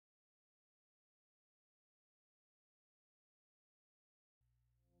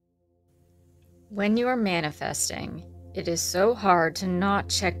When you are manifesting, it is so hard to not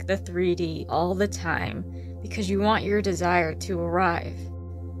check the 3D all the time because you want your desire to arrive.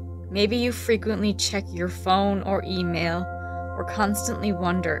 Maybe you frequently check your phone or email, or constantly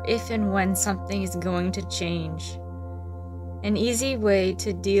wonder if and when something is going to change. An easy way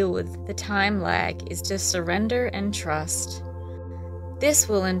to deal with the time lag is to surrender and trust. This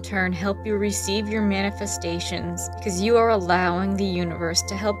will in turn help you receive your manifestations because you are allowing the universe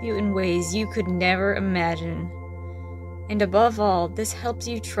to help you in ways you could never imagine. And above all, this helps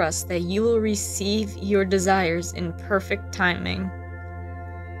you trust that you will receive your desires in perfect timing.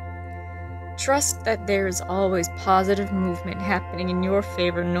 Trust that there is always positive movement happening in your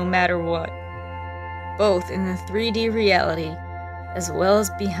favor no matter what, both in the 3D reality as well as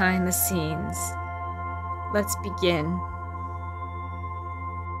behind the scenes. Let's begin.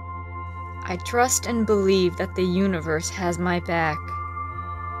 I trust and believe that the universe has my back.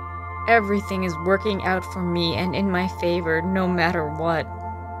 Everything is working out for me and in my favor no matter what.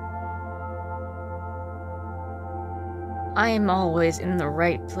 I am always in the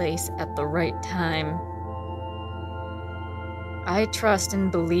right place at the right time. I trust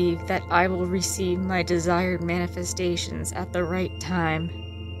and believe that I will receive my desired manifestations at the right time.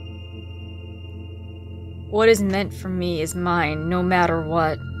 What is meant for me is mine no matter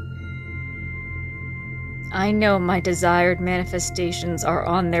what. I know my desired manifestations are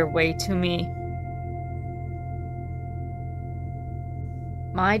on their way to me.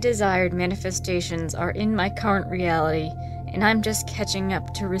 My desired manifestations are in my current reality, and I'm just catching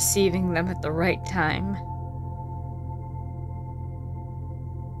up to receiving them at the right time.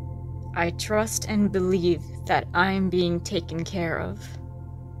 I trust and believe that I am being taken care of.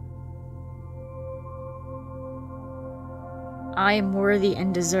 I am worthy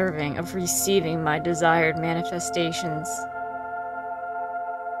and deserving of receiving my desired manifestations.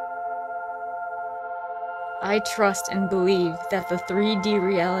 I trust and believe that the 3D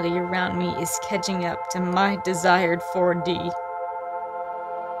reality around me is catching up to my desired 4D.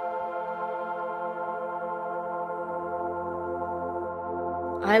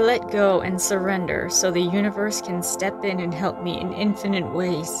 I let go and surrender so the universe can step in and help me in infinite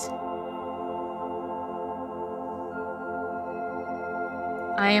ways.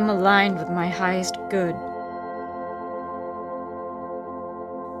 I am aligned with my highest good.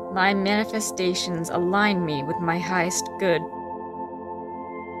 My manifestations align me with my highest good.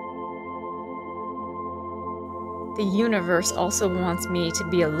 The universe also wants me to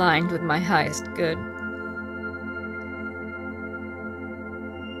be aligned with my highest good.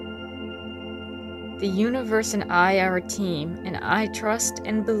 The universe and I are a team, and I trust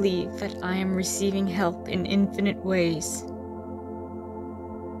and believe that I am receiving help in infinite ways.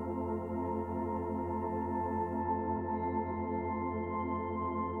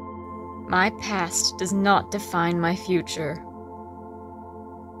 My past does not define my future.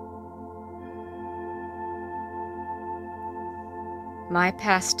 My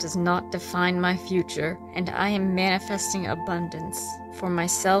past does not define my future, and I am manifesting abundance for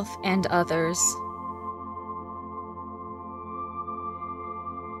myself and others.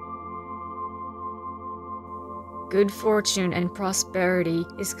 Good fortune and prosperity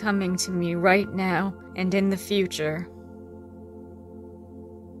is coming to me right now and in the future.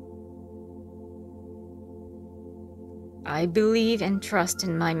 I believe and trust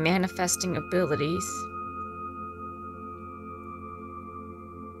in my manifesting abilities.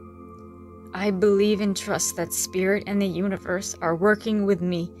 I believe and trust that Spirit and the universe are working with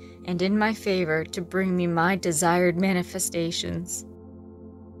me and in my favor to bring me my desired manifestations.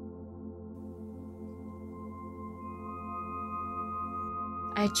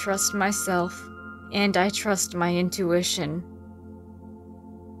 I trust myself, and I trust my intuition.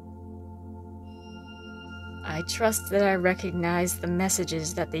 I trust that I recognize the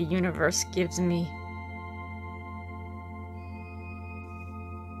messages that the universe gives me.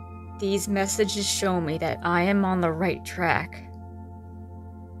 These messages show me that I am on the right track.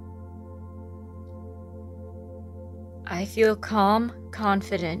 I feel calm,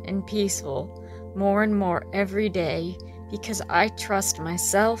 confident, and peaceful more and more every day because I trust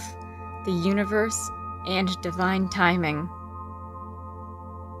myself, the universe, and divine timing.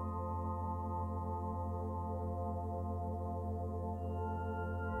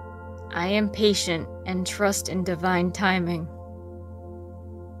 I am patient and trust in divine timing.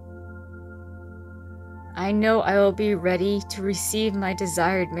 I know I will be ready to receive my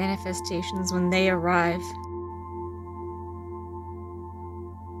desired manifestations when they arrive.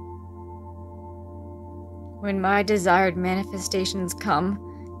 When my desired manifestations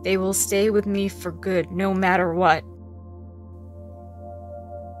come, they will stay with me for good no matter what.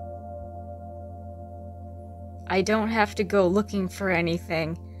 I don't have to go looking for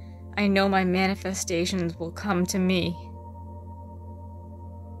anything. I know my manifestations will come to me.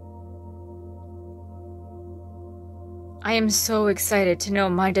 I am so excited to know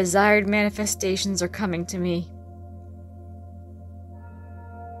my desired manifestations are coming to me.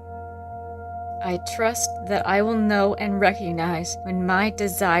 I trust that I will know and recognize when my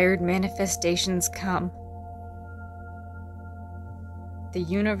desired manifestations come. The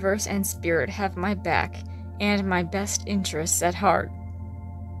universe and spirit have my back and my best interests at heart.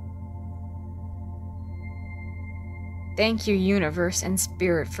 Thank you, universe and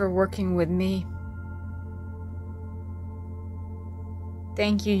spirit, for working with me.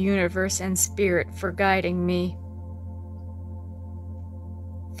 Thank you, universe and spirit, for guiding me.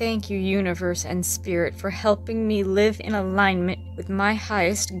 Thank you, universe and spirit, for helping me live in alignment with my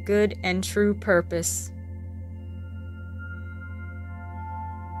highest good and true purpose.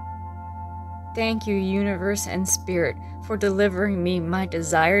 Thank you, universe and spirit, for delivering me my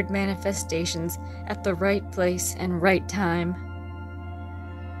desired manifestations at the right place and right time.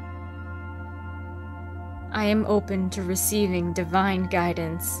 I am open to receiving divine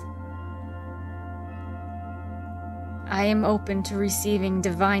guidance. I am open to receiving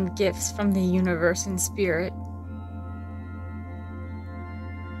divine gifts from the universe and spirit.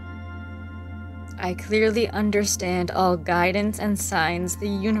 I clearly understand all guidance and signs the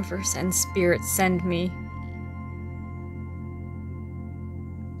universe and spirit send me.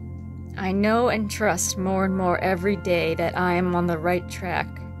 I know and trust more and more every day that I am on the right track.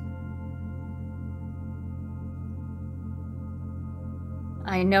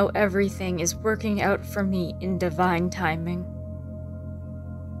 I know everything is working out for me in divine timing.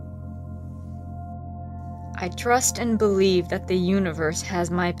 I trust and believe that the universe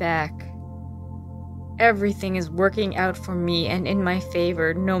has my back. Everything is working out for me and in my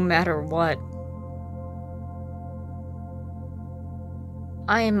favor no matter what.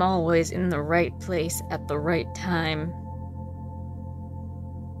 I am always in the right place at the right time.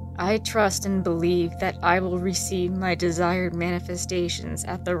 I trust and believe that I will receive my desired manifestations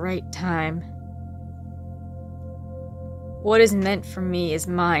at the right time. What is meant for me is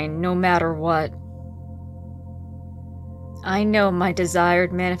mine, no matter what. I know my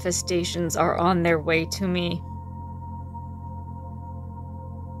desired manifestations are on their way to me.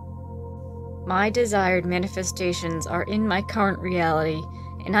 My desired manifestations are in my current reality,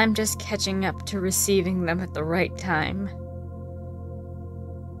 and I'm just catching up to receiving them at the right time.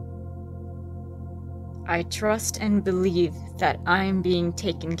 I trust and believe that I am being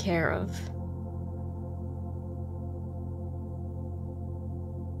taken care of.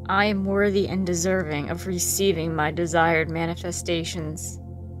 I am worthy and deserving of receiving my desired manifestations.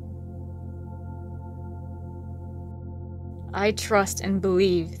 I trust and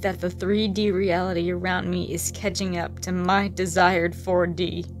believe that the 3D reality around me is catching up to my desired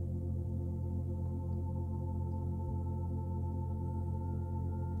 4D.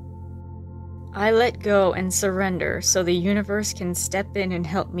 I let go and surrender so the universe can step in and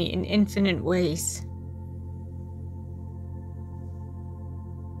help me in infinite ways.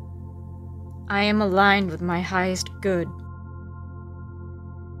 I am aligned with my highest good.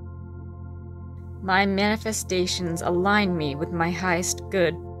 My manifestations align me with my highest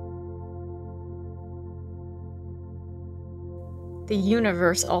good. The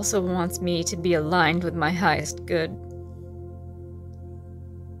universe also wants me to be aligned with my highest good.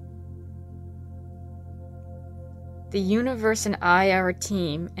 The universe and I are a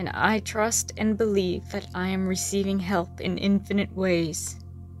team, and I trust and believe that I am receiving help in infinite ways.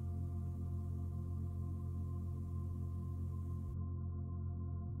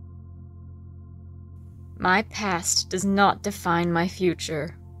 My past does not define my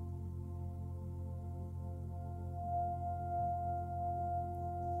future.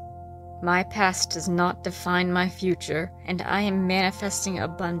 My past does not define my future, and I am manifesting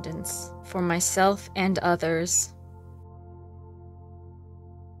abundance for myself and others.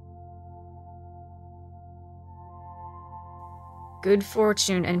 Good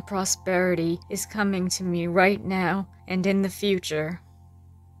fortune and prosperity is coming to me right now and in the future.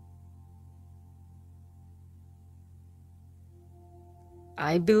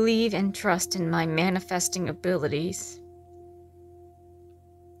 I believe and trust in my manifesting abilities.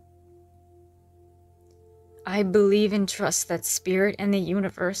 I believe and trust that Spirit and the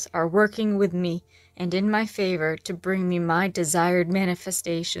universe are working with me and in my favor to bring me my desired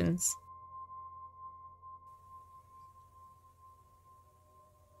manifestations.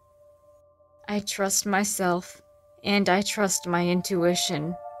 I trust myself, and I trust my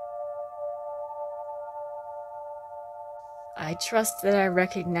intuition. I trust that I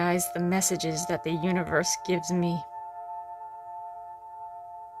recognize the messages that the universe gives me.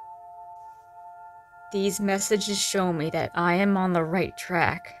 These messages show me that I am on the right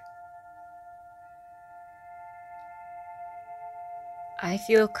track. I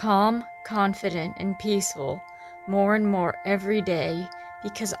feel calm, confident, and peaceful more and more every day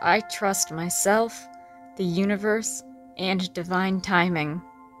because I trust myself, the universe, and divine timing.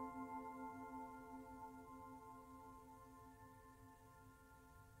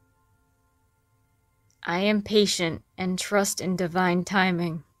 I am patient and trust in divine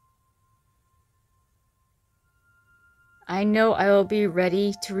timing. I know I will be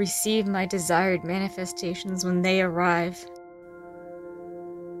ready to receive my desired manifestations when they arrive.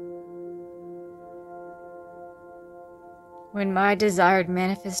 When my desired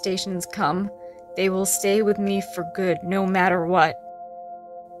manifestations come, they will stay with me for good no matter what.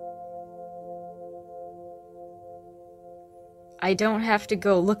 I don't have to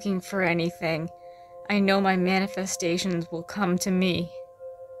go looking for anything. I know my manifestations will come to me.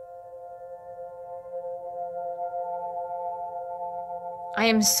 I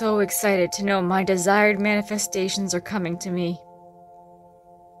am so excited to know my desired manifestations are coming to me.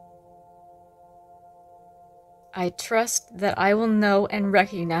 I trust that I will know and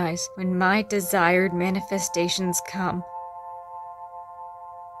recognize when my desired manifestations come.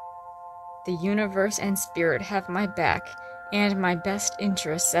 The universe and spirit have my back and my best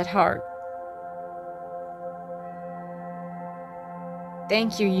interests at heart.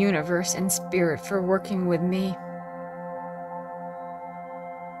 Thank you, universe and spirit, for working with me.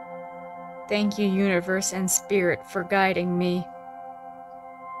 Thank you, universe and spirit, for guiding me.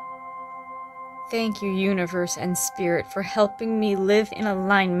 Thank you, universe and spirit, for helping me live in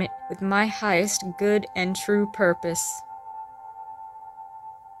alignment with my highest good and true purpose.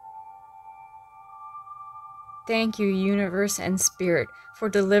 Thank you, universe and spirit, for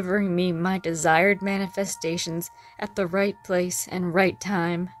delivering me my desired manifestations at the right place and right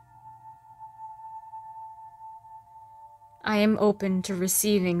time. I am open to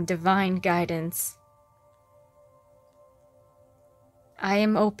receiving divine guidance. I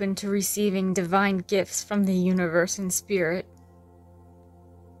am open to receiving divine gifts from the universe and spirit.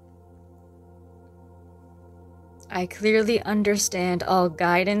 I clearly understand all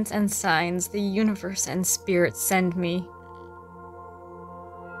guidance and signs the universe and spirit send me.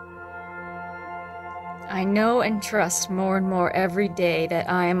 I know and trust more and more every day that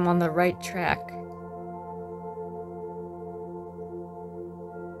I am on the right track.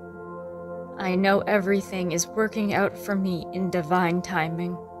 I know everything is working out for me in divine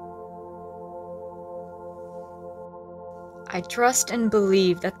timing. I trust and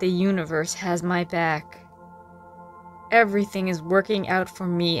believe that the universe has my back. Everything is working out for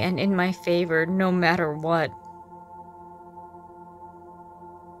me and in my favor no matter what.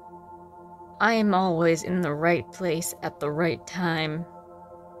 I am always in the right place at the right time.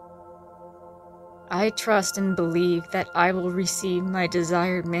 I trust and believe that I will receive my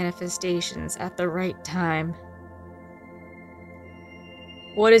desired manifestations at the right time.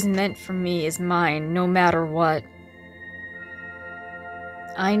 What is meant for me is mine no matter what.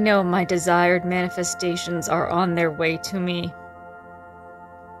 I know my desired manifestations are on their way to me.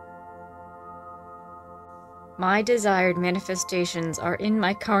 My desired manifestations are in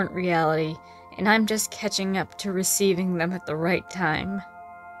my current reality, and I'm just catching up to receiving them at the right time.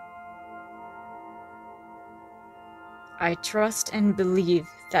 I trust and believe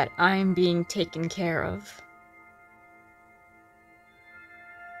that I am being taken care of.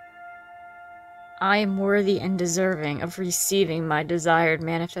 I am worthy and deserving of receiving my desired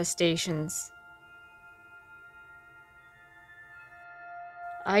manifestations.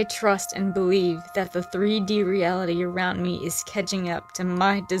 I trust and believe that the 3D reality around me is catching up to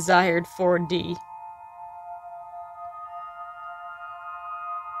my desired 4D.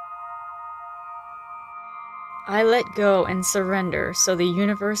 I let go and surrender so the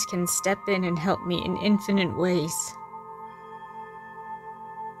universe can step in and help me in infinite ways.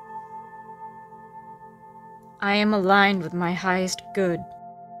 I am aligned with my highest good.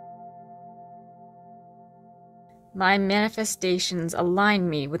 My manifestations align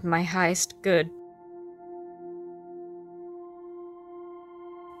me with my highest good.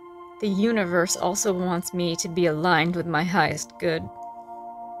 The universe also wants me to be aligned with my highest good.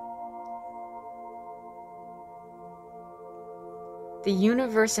 The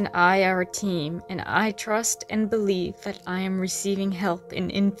universe and I are a team, and I trust and believe that I am receiving help in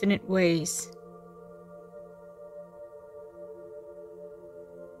infinite ways.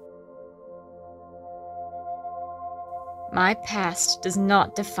 My past does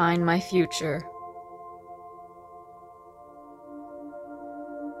not define my future.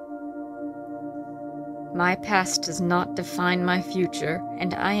 My past does not define my future,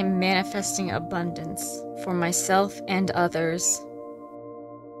 and I am manifesting abundance for myself and others.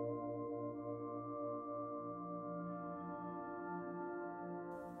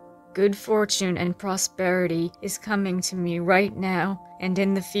 Good fortune and prosperity is coming to me right now and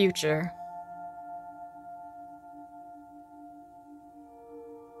in the future.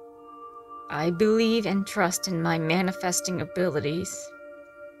 I believe and trust in my manifesting abilities.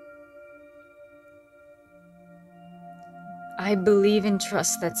 I believe and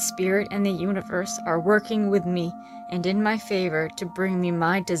trust that Spirit and the universe are working with me and in my favor to bring me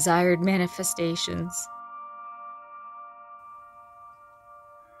my desired manifestations.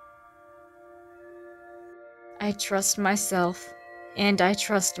 I trust myself, and I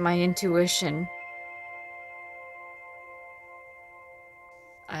trust my intuition.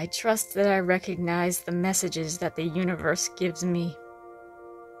 I trust that I recognize the messages that the universe gives me.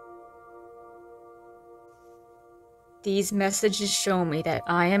 These messages show me that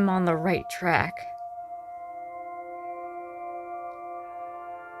I am on the right track.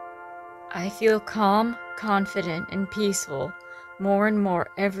 I feel calm, confident, and peaceful more and more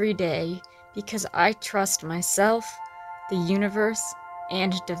every day because I trust myself, the universe,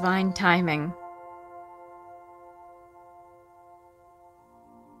 and divine timing.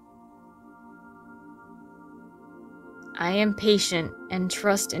 I am patient and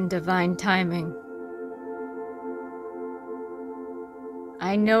trust in divine timing.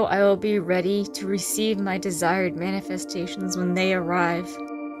 I know I will be ready to receive my desired manifestations when they arrive.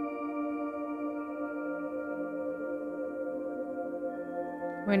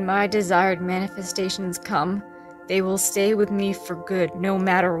 When my desired manifestations come, they will stay with me for good no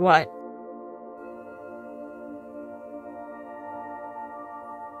matter what.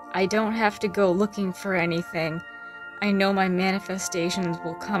 I don't have to go looking for anything. I know my manifestations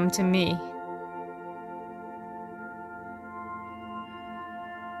will come to me.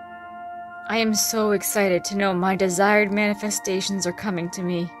 I am so excited to know my desired manifestations are coming to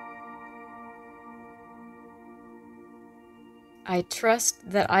me. I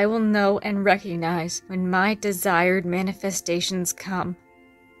trust that I will know and recognize when my desired manifestations come.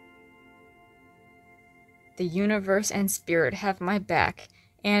 The universe and spirit have my back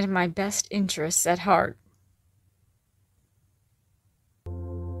and my best interests at heart.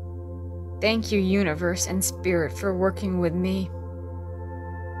 Thank you, universe and spirit, for working with me.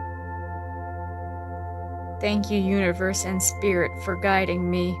 Thank you, universe and spirit, for guiding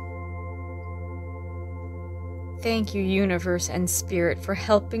me. Thank you, universe and spirit, for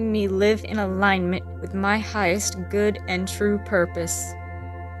helping me live in alignment with my highest good and true purpose.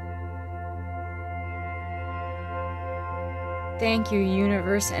 Thank you,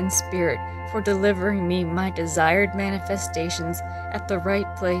 universe and spirit, for delivering me my desired manifestations at the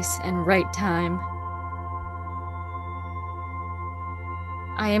right place and right time.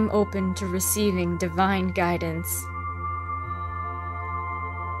 I am open to receiving divine guidance.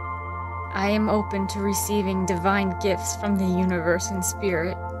 I am open to receiving divine gifts from the universe and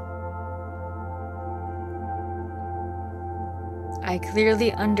spirit. I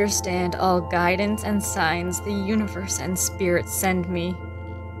clearly understand all guidance and signs the universe and spirit send me.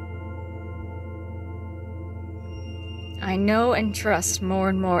 I know and trust more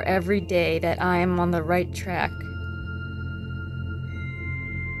and more every day that I am on the right track.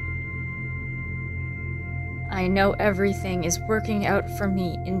 I know everything is working out for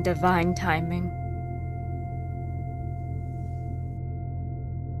me in divine timing.